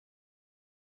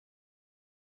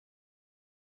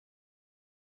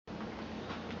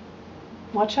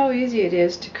Watch how easy it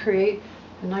is to create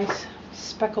a nice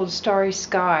speckled starry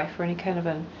sky for any kind of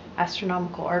an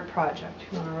astronomical art project.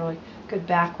 If you want a really good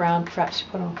background, perhaps you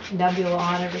put a nebula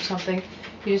on it or something.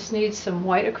 You just need some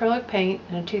white acrylic paint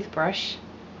and a toothbrush,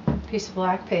 a piece of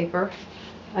black paper.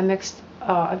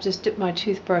 I've just dipped my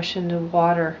toothbrush into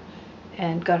water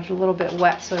and got it a little bit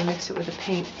wet, so I mixed it with the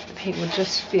paint. The paint would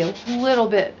just be a little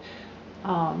bit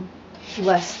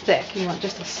less thick. You want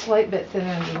just a slight bit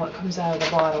thinner than what comes out of the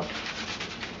bottle.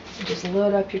 You just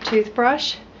load up your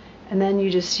toothbrush, and then you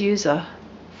just use a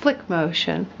flick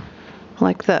motion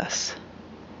like this,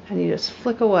 and you just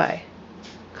flick away.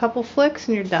 A couple flicks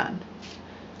and you're done.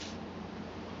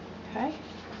 Okay,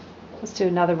 let's do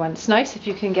another one. It's nice if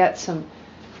you can get some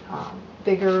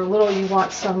bigger, little, you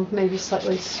want some maybe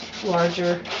slightly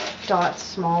larger dots,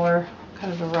 smaller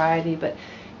kind of variety, but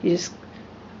it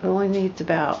only needs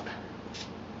about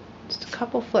just a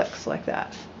couple flicks like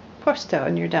that. Presto,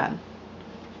 and you're done.